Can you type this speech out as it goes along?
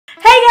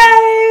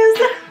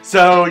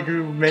So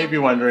you may be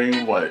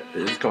wondering what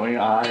is going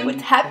on.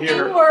 What's happening?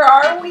 Here. Where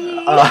are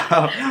we?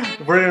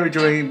 We're going to be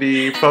doing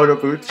the photo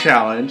booth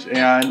challenge,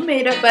 and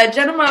made up by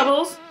Jenna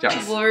Models.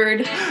 Yes.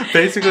 Lord.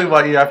 Basically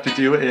what you have to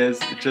do is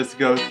just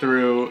go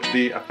through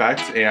the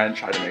effects and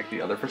try to make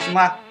the other person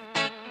laugh.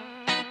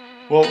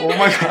 Well, oh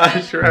my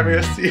gosh, you're having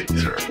a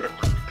seizure.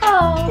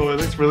 Oh,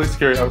 it looks really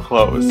scary up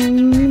close.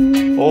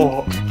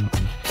 Oh,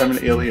 I'm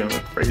an alien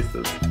with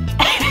braces.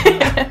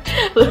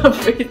 Little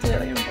brace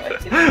alien boy.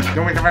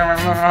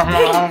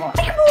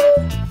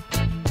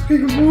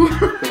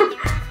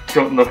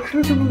 Don't look.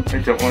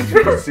 I don't want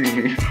you to see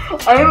me.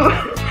 I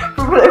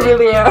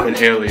really am. An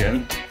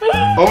alien.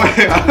 Oh my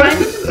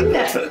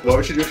gosh. What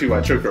would you do if you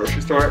went to a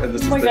grocery store and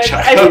this is the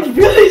checkout? I'm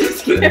really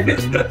scared.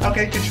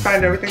 Okay, did you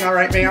find everything all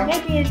right, ma'am?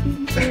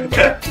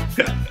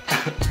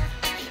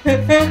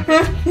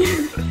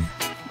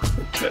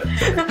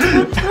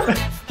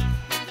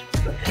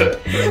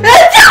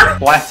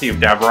 Bless you,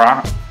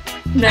 Deborah.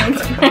 Nice.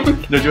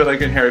 No, do it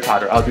like in Harry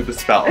Potter. I'll do the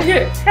spell.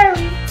 Okay,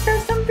 Harry,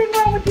 there's something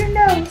wrong with your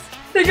nose.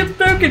 I think it's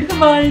broken,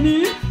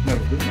 Hermione. No,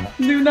 Luna.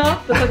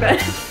 Luna? That's okay.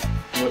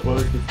 What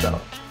was the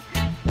spell?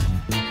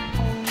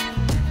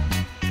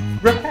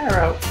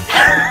 Reparo.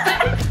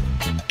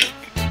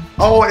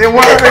 Oh, it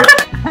worked!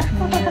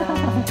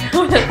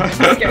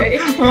 That's scary.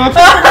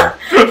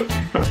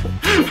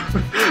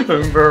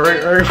 I'm very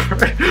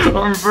angry.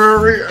 I'm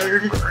very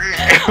angry.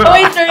 Oh,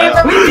 wait, sorry,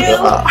 what we do?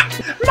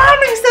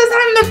 Mommy says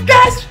I'm the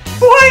best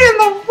boy in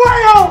the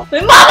world!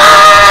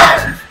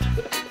 Mama!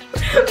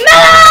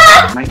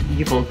 Mama! My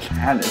evil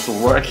can is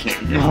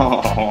working.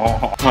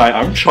 Oh. Hi,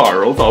 I'm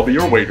Charles. I'll be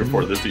your waiter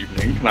for this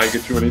evening. Can I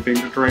get you anything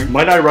to drink?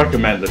 Might I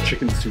recommend the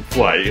chicken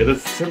souffle? It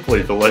is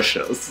simply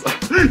delicious.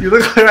 You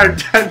look like our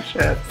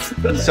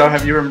dentist. So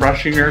have you been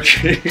brushing your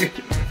teeth?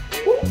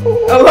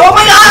 Oh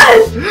my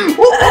gosh!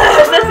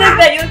 That's like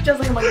that. You look just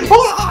like a monkey.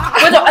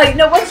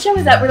 No, what show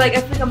is that? Where like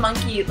it's like a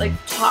monkey like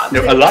talks.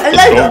 No, I like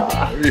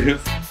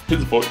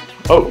his voice.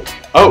 Oh,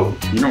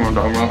 you know what I'm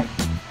talking about.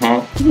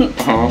 Huh?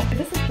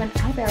 This is an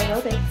eyebrow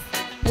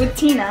aerobics with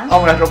Tina. Oh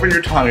my gosh, open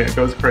your tongue, it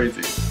goes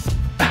crazy.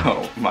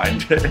 Oh, mine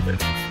did.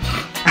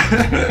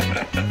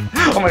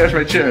 Oh my gosh,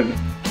 my chin.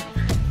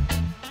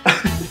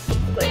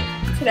 Like,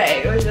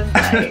 today, it was just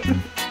like,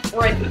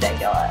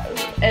 ridiculous.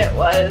 It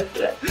was.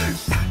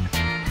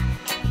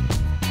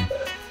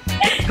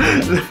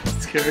 The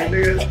scary thing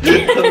is,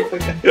 it looks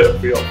like a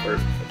real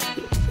person.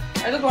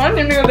 I just wanted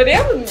him to go to the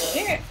dance with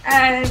me,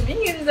 and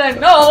he said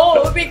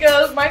no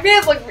because my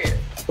face looked weird.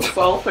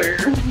 Salty.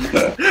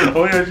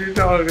 Oh my gosh, your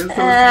tongue is so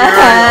scary.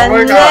 Oh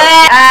my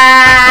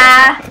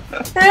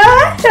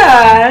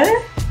god.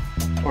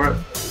 Or,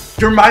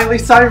 you're Miley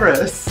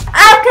Cyrus.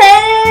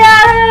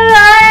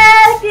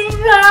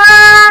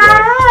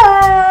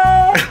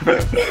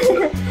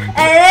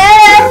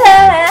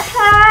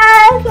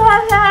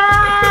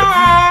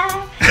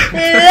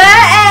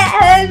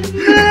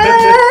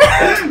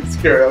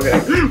 Scary, okay.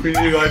 We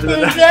need to go into the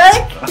next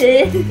one.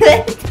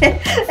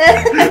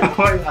 Oh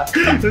my god,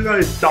 look at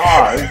his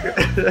dog.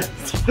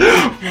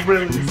 It's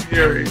really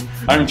scary.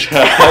 I'm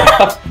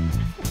Chad.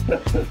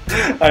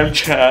 I'm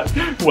Chad.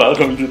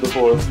 Welcome to the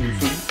Four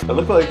Seasons. I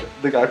look like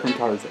the guy from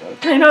Tarzan.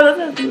 I know,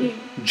 that's what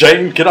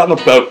Jane, get on the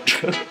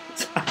boat.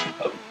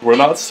 We're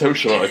not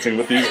socializing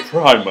with these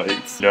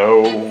primates.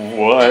 No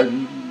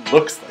one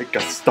looks like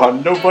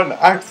Gaston. No one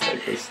acts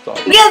like Gaston.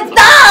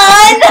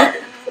 Gaston!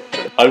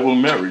 I will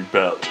marry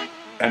Belle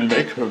and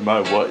make her my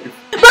wife.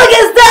 But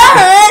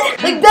Gaston!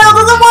 Like, Belle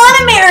doesn't want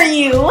to marry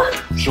you!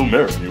 She'll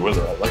marry me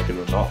whether I like it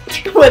or not.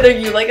 Whether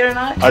you like it or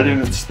not? I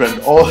didn't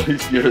spend all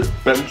these years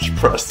bench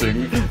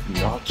pressing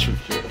not to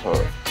get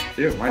her.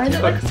 Ew, my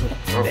teeth look so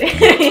gross.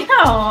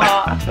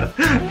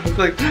 It's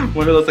like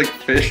one of those like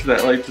fish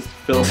that like just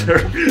fills her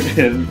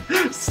in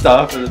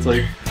stuff and it's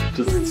like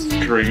just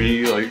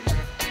stringy like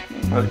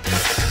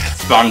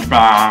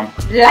SpongeBob.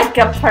 Like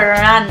a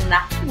piranha.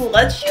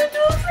 What you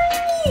do for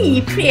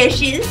me,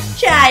 precious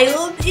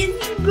child, is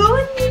you go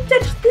and you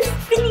touch the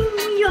spinning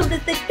wheel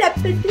at the top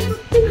of the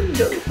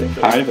window.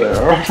 Hi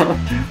there.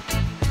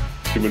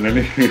 Doing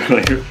anything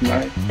later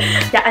tonight?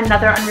 Yeah,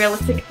 another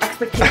unrealistic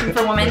expectation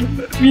for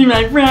women. Be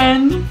my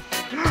friend.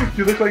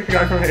 You look like the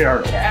guy from Hey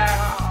Arnold.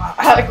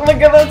 Yeah.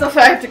 Look at this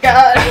effect,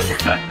 guys.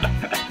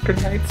 Good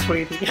night,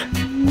 sweetie.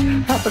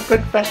 Have a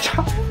good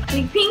bedtime.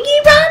 Like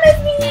Pinky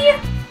promised me.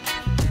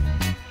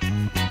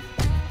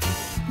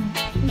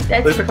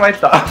 That's look like my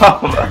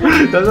thumb.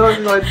 Doesn't look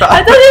like my thumb.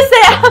 I thought you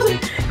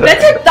said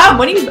that's your thumb.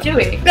 What are you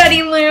doing?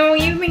 Betty Lou,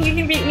 you think you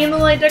can beat me in the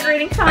light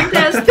decorating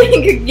contest?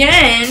 Think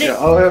again. Yeah,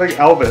 I'll like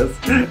Elvis.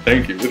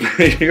 Thank you.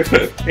 Thank you.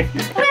 Thank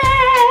you. Where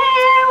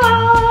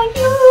are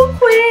you,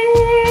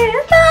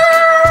 Quinn?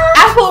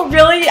 Apple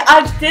really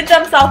outdid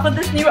themselves with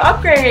this new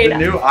upgrade. The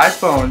new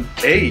iPhone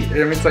 8. I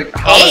mean, it's like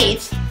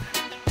 8?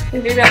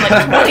 They're doing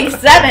like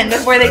 27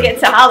 before they get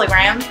to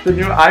hologram. The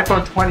new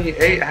iPhone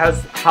 28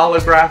 has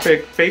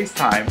holographic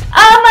FaceTime.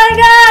 Oh my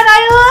god,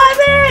 I love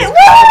it!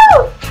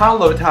 Woo!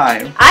 Holo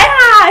time. Aye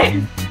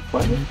aye!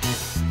 What?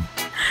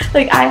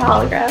 Like eye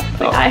holograph.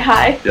 Like eye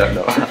high. Yeah,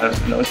 no, I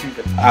don't know.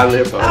 I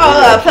live for the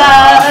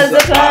plus,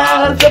 the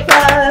plus, the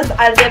plus.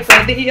 I live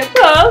for the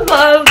plus,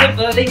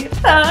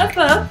 the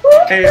plus.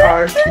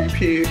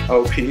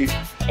 ARTPOP.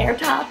 Air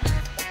top.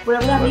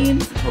 Whatever that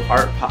means.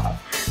 Art pop.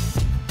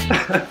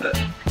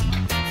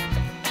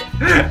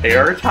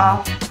 Air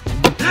top.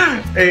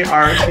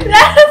 ART.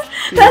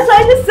 That's what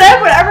I just said,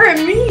 whatever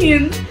it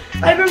means.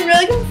 I've been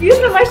really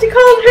confused on why she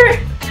called her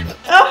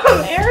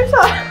air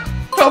top.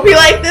 Hope you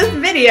like this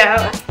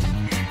video.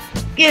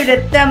 Give it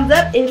a thumbs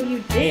up if you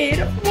did.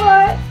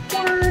 What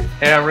word?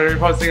 And I'm going to be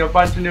posting a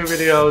bunch of new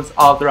videos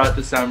all throughout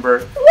December.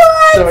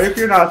 What? So if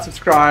you're not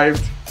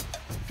subscribed,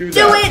 do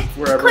that.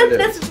 Wherever Click it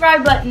the is.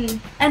 subscribe button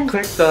and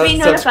Click the be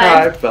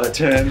notified. subscribe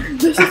button.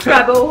 The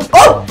subscribe button.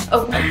 Oh!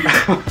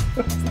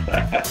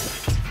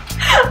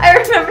 I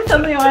remember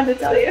something I wanted to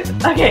tell you.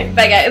 Okay,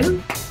 bye guys.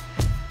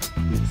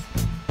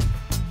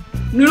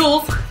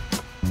 Noodles.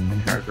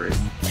 And hair grease.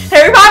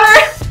 Harry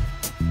Potter!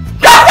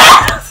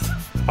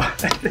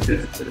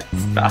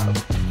 Stop.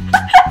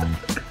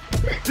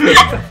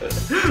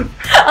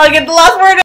 I'll get the last word.